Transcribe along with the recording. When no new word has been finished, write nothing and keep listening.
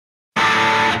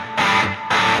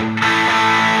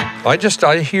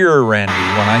I hear Randy.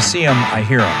 When I see him, I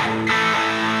hear him.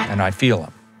 And I feel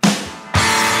him.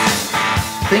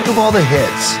 Think of all the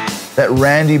hits that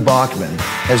Randy Bachman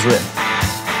has written.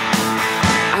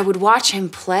 I would watch him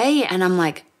play, and I'm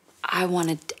like, I want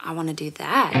to do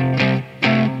that.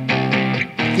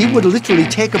 He would literally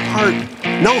take apart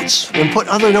notes and put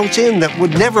other notes in that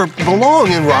would never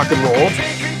belong in rock and roll.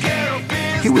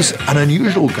 He was an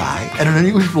unusual guy at an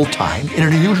unusual time in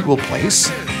an unusual place.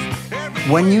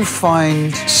 When you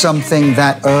find something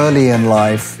that early in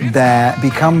life that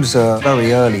becomes a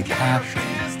very early passion,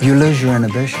 you lose your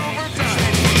inhibitions.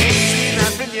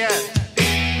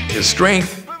 His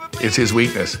strength is his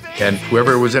weakness, and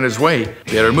whoever was in his way,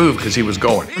 they had to move because he was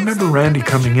going. I remember Randy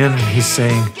coming in and he's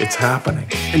saying, it's happening.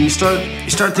 And you start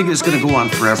thinking it's going to go on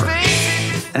forever.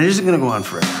 And it isn't going to go on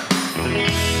forever.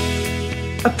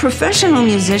 A professional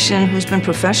musician who's been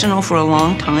professional for a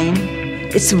long time,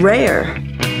 it's rare.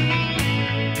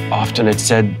 Often it's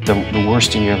said the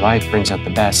worst in your life brings out the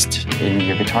best in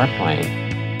your guitar playing.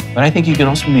 But I think you can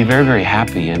also be very, very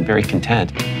happy and very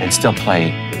content and still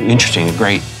play interesting,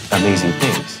 great, amazing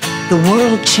things. The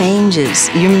world changes,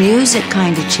 your music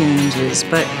kind of changes,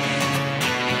 but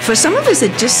for some of us,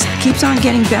 it just keeps on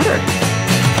getting better.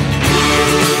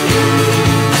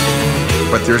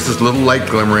 But there's this little light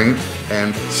glimmering,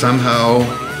 and somehow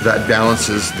that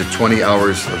balances the 20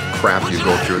 hours of crap you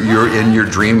go through. You're in your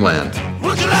dreamland.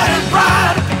 Would you let it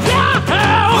ride?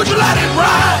 Yeah. Would you let it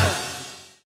ride?